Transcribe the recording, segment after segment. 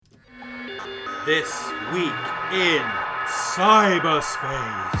This week in cyberspace.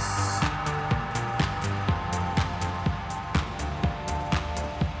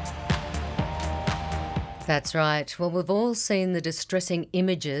 That's right. Well, we've all seen the distressing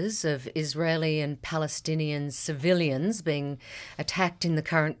images of Israeli and Palestinian civilians being attacked in the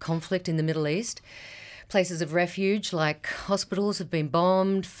current conflict in the Middle East. Places of refuge like hospitals have been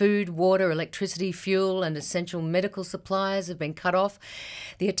bombed, food, water, electricity, fuel and essential medical supplies have been cut off.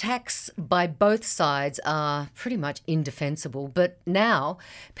 The attacks by both sides are pretty much indefensible, but now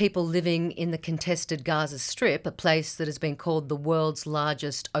people living in the contested Gaza Strip, a place that has been called the world's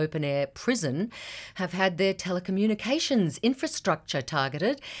largest open-air prison, have had their telecommunications infrastructure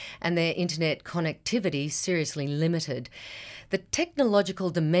targeted and their internet connectivity seriously limited. The technological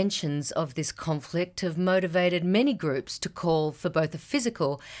dimensions of this conflict have motivated many groups to call for both a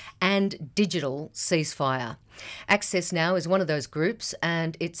physical and digital ceasefire. Access Now is one of those groups,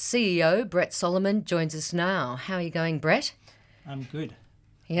 and its CEO, Brett Solomon, joins us now. How are you going, Brett? I'm good.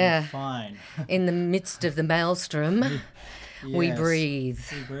 Yeah. I'm fine. In the midst of the maelstrom, we breathe.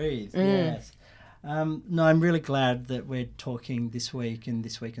 We breathe, yes. No, I'm really glad that we're talking this week in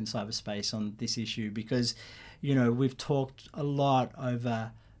cyberspace on this issue because, you know, we've talked a lot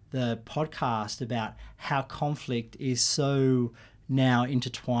over the podcast about how conflict is so now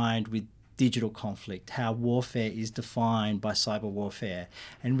intertwined with digital conflict, how warfare is defined by cyber warfare.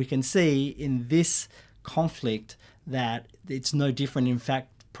 And we can see in this conflict that it's no different. In fact,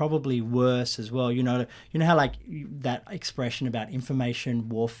 probably worse as well. You know how like that expression about information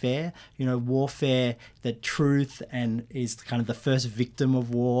warfare, warfare, that truth and is kind of the first victim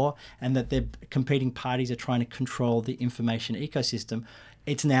of war, and that the competing parties are trying to control the information ecosystem.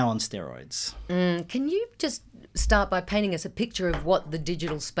 It's now on steroids. Can you just start by painting us a picture of what the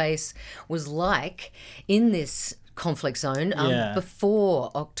digital space was like in this conflict zone before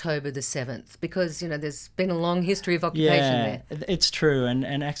October the 7th, because there's been a long history of occupation there. It's true,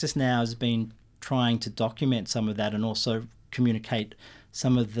 and Access Now has been trying to document some of that and also communicate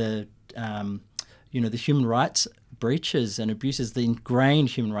some of the the human rights breaches and abuses, the ingrained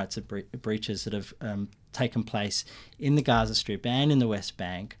human rights breaches that have taken place in the Gaza Strip and in the West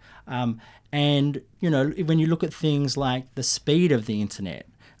Bank. And when you look at things like the speed of the internet,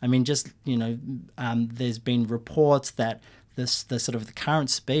 I mean, there's been reports that the sort of the current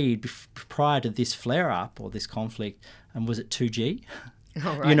speed prior to this flare-up or this conflict was at 2G.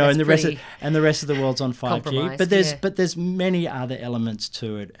 Oh, right. And the rest of the world's on 5G. But there's many other elements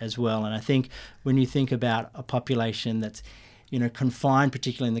to it as well. And I think when you think about a population that's confined,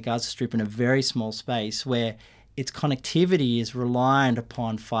 particularly in the Gaza Strip, in a very small space where its connectivity is reliant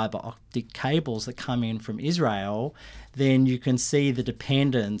upon fibre optic cables that come in from Israel, then you can see the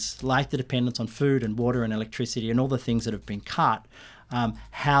dependence, like the dependence on food and water and electricity and all the things that have been cut,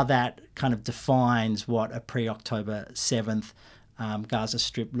 how that kind of defines what a pre-October 7th Gaza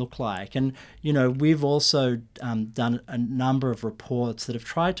Strip looked like. And, we've also done a number of reports that have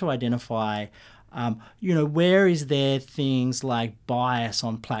tried to identify where is there things like bias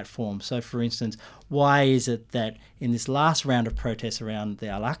on platforms? So, for instance, why is it that in this last round of protests around the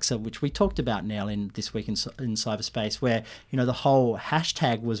Al-Aqsa, which we talked about now in this week in cyberspace, where, the whole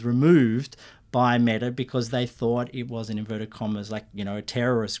hashtag was removed by Meta because they thought it was, in inverted commas, like, a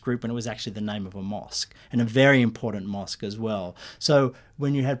terrorist group, and it was actually the name of a mosque, and a very important mosque as well. So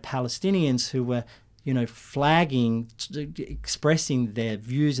when you had Palestinians who were flagging, expressing their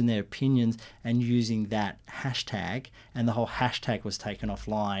views and their opinions and using that hashtag, and the whole hashtag was taken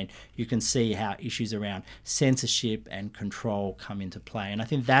offline, you can see how issues around censorship and control come into play. And I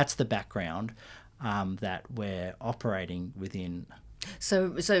think that's the background that we're operating within.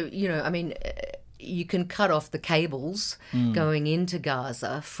 So you can cut off the cables going into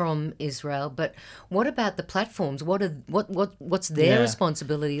Gaza from Israel, but what about the platforms? What's their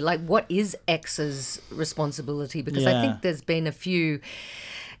responsibility? Like, what is X's responsibility? Because I think there's been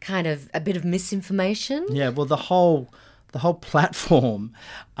a bit of misinformation. Yeah, well, the whole platform,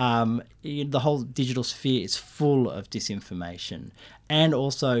 the whole digital sphere is full of disinformation, and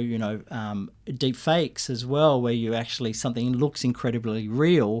also deep fakes as well, where you actually something looks incredibly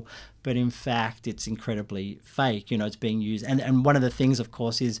real, but in fact it's incredibly fake. It's being used, and one of the things, of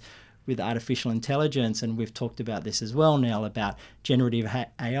course, is with artificial intelligence, and we've talked about this as well now, about generative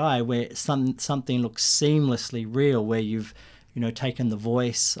AI, where something looks seamlessly real, where you've taken the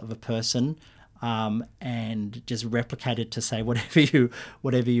voice of a person and just replicated to say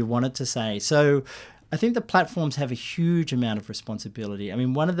whatever you want it to say. So I think the platforms have a huge amount of responsibility. I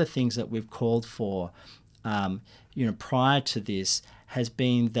mean, one of the things that we've called for, prior to this, has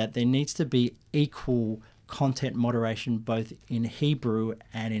been that there needs to be equal content moderation both in Hebrew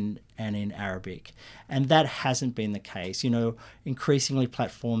and in Arabic. And that hasn't been the case. Increasingly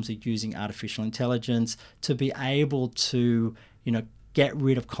platforms are using artificial intelligence to be able to, get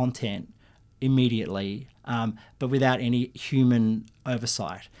rid of content immediately, but without any human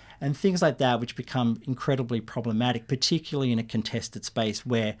oversight. And things like that, which become incredibly problematic, particularly in a contested space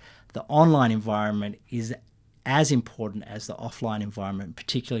where the online environment is as important as the offline environment,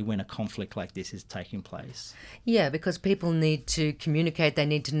 particularly when a conflict like this is taking place. Yeah, because people need to communicate. They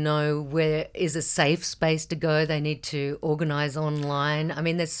need to know where is a safe space to go. They need to organise online. I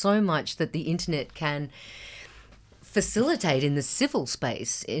mean, there's so much that the internet can facilitate in the civil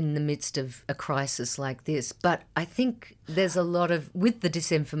space in the midst of a crisis like this. But I think there's a lot of, with the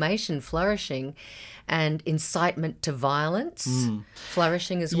disinformation flourishing and incitement to violence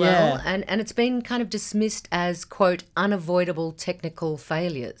flourishing as well, and it's been kind of dismissed as, quote, unavoidable technical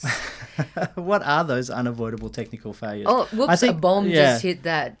failures. What are those unavoidable technical failures? Oh, whoops, a bomb just hit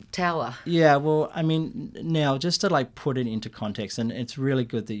that tower. Yeah, well, I mean, now just to put it into context, and it's really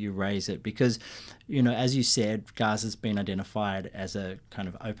good that you raise it because, as you said, Gaza's been identified as a kind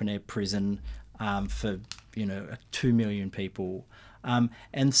of open-air prison for, 2 million people.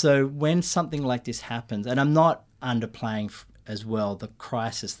 And so when something like this happens, and I'm not underplaying as well the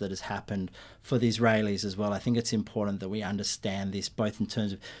crisis that has happened for the Israelis as well, I think it's important that we understand this both in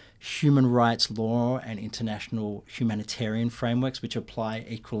terms of human rights law and international humanitarian frameworks, which apply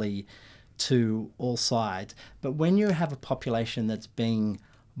equally to all sides. But when you have a population that's being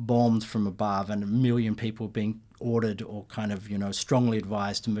bombed from above and 1 million people being ordered or kind of, strongly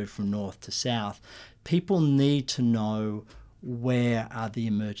advised to move from north to south, people need to know where are the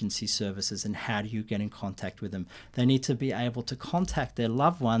emergency services and how do you get in contact with them. They need to be able to contact their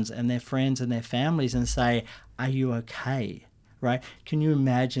loved ones and their friends and their families and say, are you okay? Right? Can you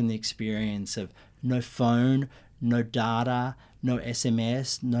imagine the experience of no phone, no data, no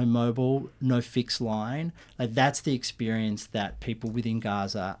SMS, no mobile, no fixed line? That's the experience that people within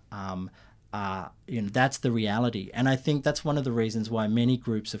Gaza that's the reality. And I think that's one of the reasons why many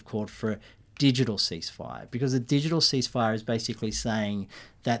groups have called for a digital ceasefire, because a digital ceasefire is basically saying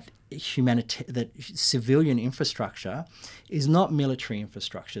that that civilian infrastructure is not military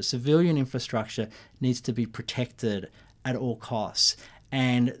infrastructure. Civilian infrastructure needs to be protected at all costs.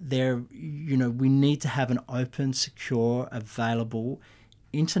 And we need to have an open, secure, available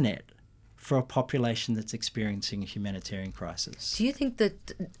internet for a population that's experiencing a humanitarian crisis. Do you think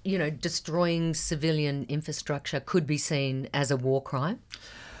that, destroying civilian infrastructure could be seen as a war crime?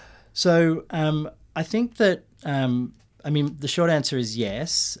 So I think that, the short answer is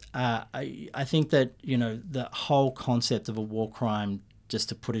yes. I think that, the whole concept of a war crime, just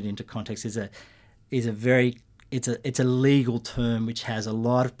to put it into context, is a legal term which has a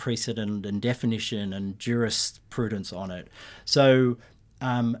lot of precedent and definition and jurisprudence on it. So,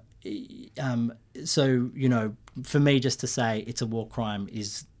 for me, just to say it's a war crime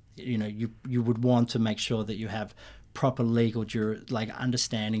is, you would want to make sure that you have proper legal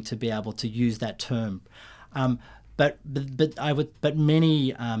understanding to be able to use that term. But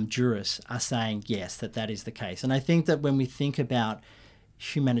many jurists are saying yes, that is the case. And I think that when we think about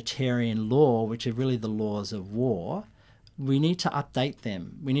humanitarian law, which are really the laws of war, we need to update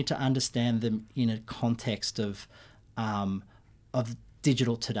them. We need to understand them in a context of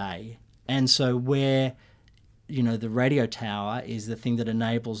digital today. And so where, the radio tower is the thing that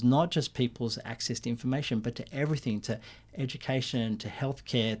enables not just people's access to information, but to everything, to education, to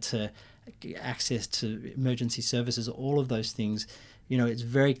healthcare, to access to emergency services, all of those things, it's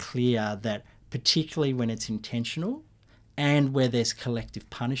very clear that particularly when it's intentional and where there's collective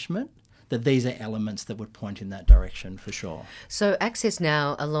punishment, that these are elements that would point in that direction for sure. So Access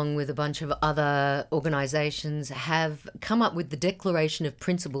Now, along with a bunch of other organisations, have come up with the Declaration of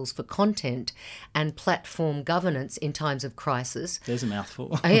Principles for Content and Platform Governance in Times of Crisis. There's a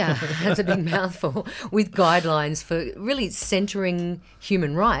mouthful. Yeah, that's a big mouthful, with guidelines for really centring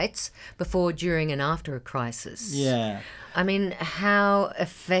human rights before, during and after a crisis. Yeah. I mean, how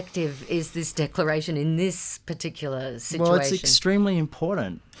effective is this declaration in this particular situation? Well, it's extremely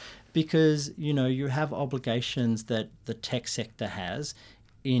important, because, you have obligations that the tech sector has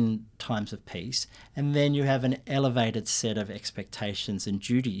in times of peace, and then you have an elevated set of expectations and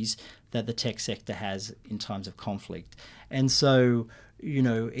duties that the tech sector has in times of conflict. And so,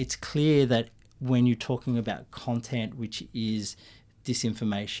 it's clear that when you're talking about content which is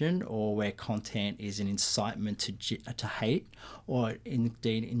disinformation, or where content is an incitement to hate, or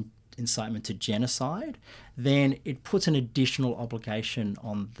indeed incitement to genocide, then it puts an additional obligation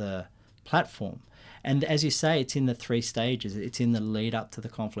on the platform. And as you say, it's in the 3 stages. It's in the lead up to the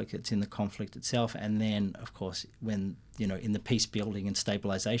conflict, it's in the conflict itself, and then, of course, when, in the peace building and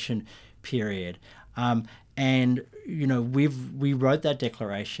stabilization period. And, we wrote that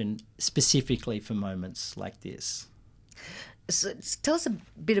declaration specifically for moments like this. So tell us a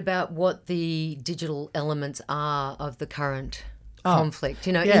bit about what the digital elements are of the current conflict,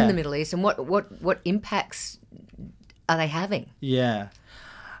 in the Middle East, and what impacts are they having? Yeah.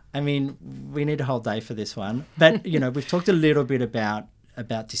 I mean, we need a whole day for this one. But, we've talked a little bit about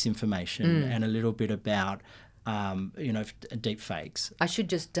disinformation and a little bit about, deep fakes. I should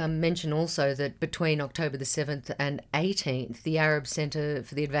just mention also that between October the 7th and 18th, the Arab Centre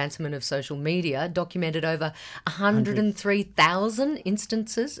for the Advancement of Social Media documented over 103,000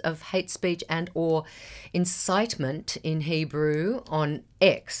 instances of hate speech and or incitement in Hebrew on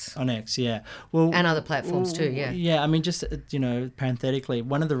X. On X, yeah. Well, and other platforms too, yeah. Yeah, I mean, just, parenthetically,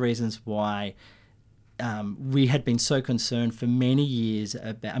 one of the reasons why we had been so concerned for many years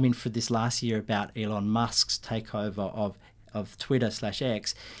for this last year about Elon Musk's takeover of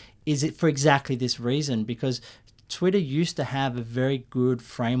Twitter/X, is it for exactly this reason, because Twitter used to have a very good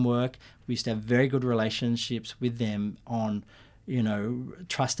framework. We used to have very good relationships with them on,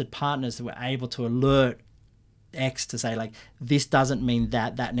 trusted partners that were able to alert X to say, like, this doesn't mean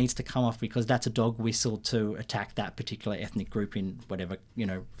that needs to come off because that's a dog whistle to attack that particular ethnic group in whatever,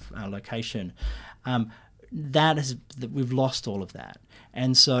 location. We've lost all of that.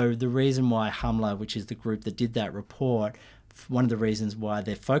 And so the reason why Hamla, which is the group that did that report, one of the reasons why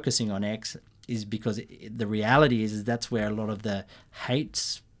they're focusing on X is because the reality is that's where a lot of the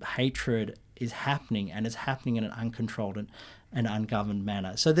hatred is happening, and it's happening in an uncontrolled and ungoverned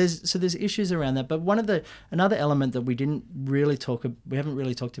manner. So there's issues around that. But another element that we haven't really talked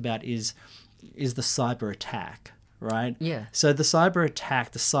about is the cyber attack. Right? Yeah. So the cyber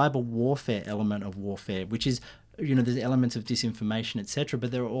attack, the cyber warfare element of warfare, which is, there's elements of disinformation, etc., but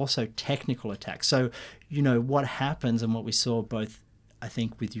there are also technical attacks. So, what happens, and what we saw both, I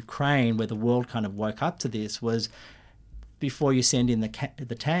think, with Ukraine, where the world kind of woke up to this, was before you send in the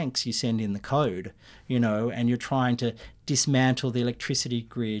tanks, you send in the code, and you're trying to dismantle the electricity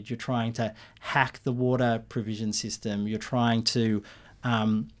grid, you're trying to hack the water provision system, you're trying to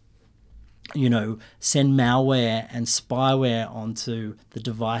send malware and spyware onto the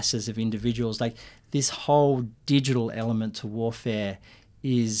devices of individuals. Like, this whole digital element to warfare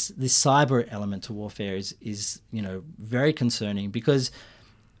this cyber element to warfare is very concerning, because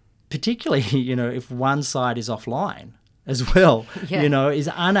particularly, if one side is offline as well, is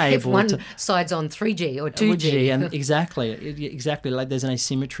unable if one side's on 3G or 2G. And exactly, like there's an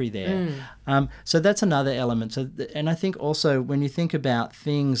asymmetry there. So that's another element. And I think also when you think about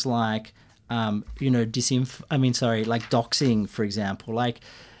things like like doxing, for example,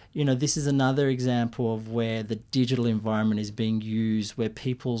 this is another example of where the digital environment is being used, where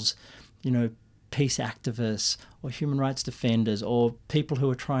people's, peace activists or human rights defenders or people who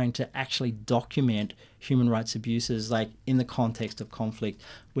are trying to actually document human rights abuses, like in the context of conflict,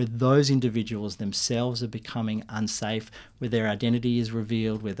 where those individuals themselves are becoming unsafe, where their identity is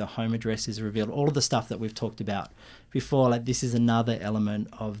revealed, where their home address is revealed, all of the stuff that we've talked about before. Like, this is another element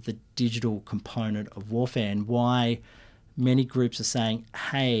of the digital component of warfare, and why many groups are saying,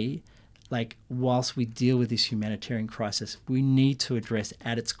 hey, like, whilst we deal with this humanitarian crisis, we need to address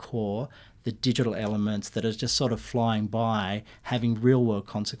at its core the digital elements that are just sort of flying by, having real world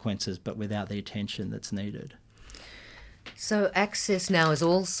consequences, but without the attention that's needed. So Access now is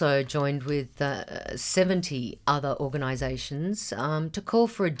also joined with 70 other organisations to call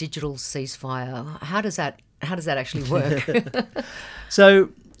for a digital ceasefire. How does that actually work? So,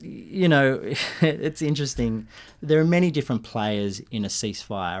 it's interesting. There are many different players in a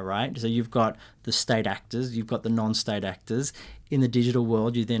ceasefire, right? So you've got the state actors, you've got the non-state actors. In the digital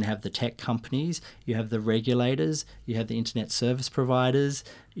world, you then have the tech companies, you have the regulators, you have the internet service providers,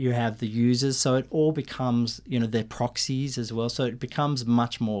 you have the users. So it all becomes, their proxies as well. So it becomes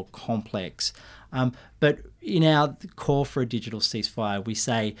much more complex. But in our call for a digital ceasefire, we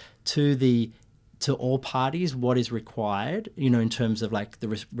say to all parties what is required, in terms of like the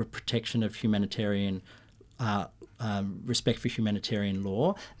protection of humanitarian respect for humanitarian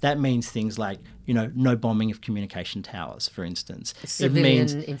law. That means things like, no bombing of communication towers, for instance.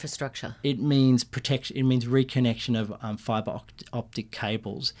 Civilian infrastructure. It means protection. It means reconnection of fiber optic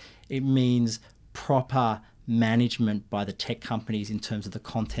cables. It means proper management by the tech companies in terms of the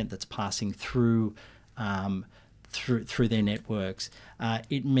content that's passing through their networks.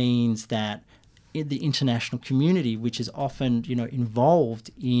 It means that the international community, which is often, involved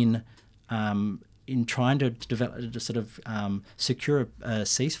in in trying to develop, to sort of secure a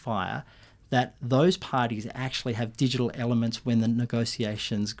ceasefire, that those parties actually have digital elements when the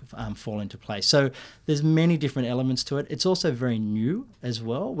negotiations fall into place. So there's many different elements to it. It's also very new as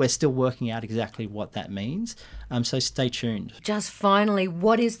well. We're still working out exactly what that means. So stay tuned. Just finally,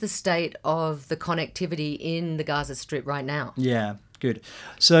 what is the state of the connectivity in the Gaza Strip right now? Yeah, good.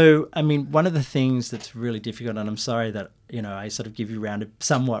 So, I mean, one of the things that's really difficult, and I'm sorry that, I sort of give you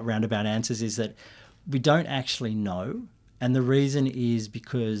somewhat roundabout answers, is that we don't actually know. And the reason is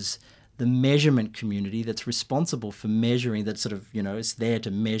because the measurement community that's responsible for measuring, that sort of, is there to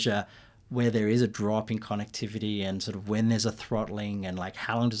measure where there is a drop in connectivity and sort of when there's a throttling and like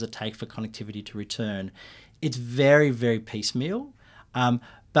how long does it take for connectivity to return. It's very, very piecemeal.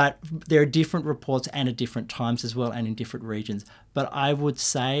 But there are different reports and at different times as well and in different regions. But I would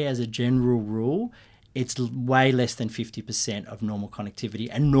say as a general rule, it's way less than 50% of normal connectivity.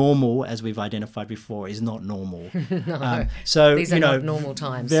 And normal, as we've identified before, is not normal. No, so these are not normal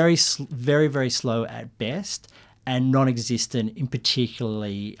times. Very, very, very slow at best and non-existent, in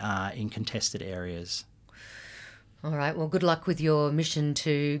particularly in contested areas. All right. Well, good luck with your mission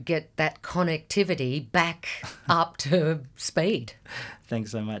to get that connectivity back up to speed.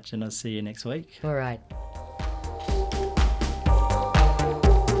 Thanks so much, and I'll see you next week. All right.